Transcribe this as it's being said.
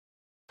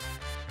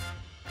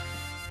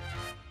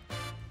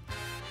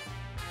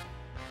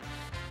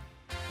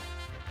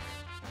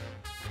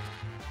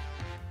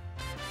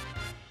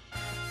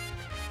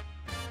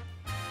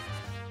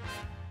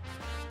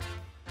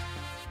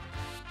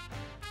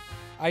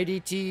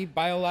IDT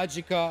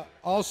Biologika,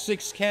 all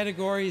 6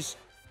 categories,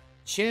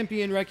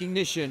 champion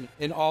recognition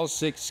in all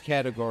 6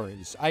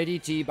 categories.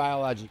 IDT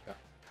Biologika.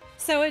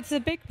 So it's a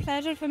big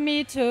pleasure for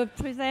me to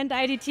present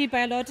IDT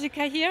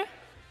Biologika here.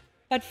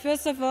 But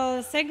first of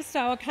all, thanks to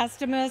our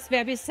customers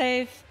where we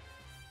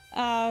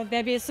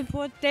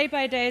support day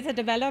by day the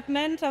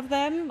development of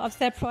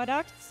their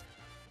products.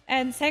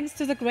 And thanks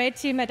to the great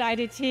team at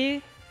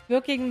IDT,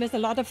 working with a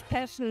lot of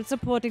passion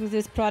supporting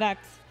these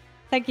products.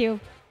 Thank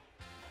you.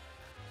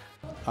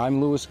 I'm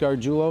Louis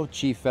Gargiulo,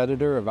 Chief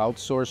Editor of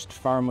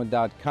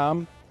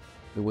OutsourcedPharma.com.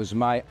 It was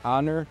my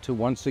honor to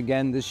once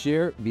again this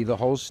year be the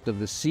host of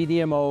the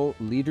CDMO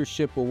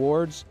Leadership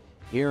Awards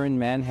here in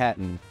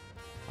Manhattan.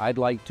 I'd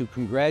like to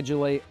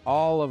congratulate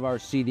all of our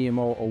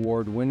CDMO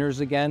award winners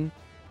again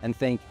and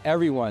thank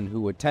everyone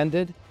who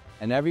attended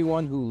and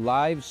everyone who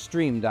live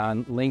streamed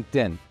on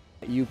LinkedIn.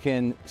 You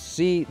can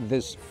see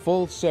this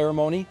full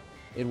ceremony.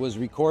 It was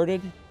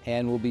recorded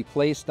and will be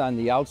placed on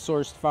the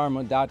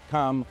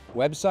OutsourcedPharma.com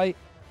website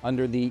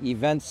under the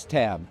Events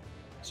tab.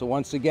 So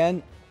once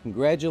again,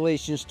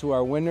 congratulations to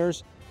our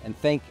winners and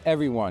thank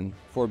everyone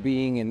for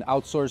being an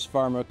Outsourced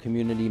Pharma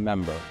community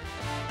member.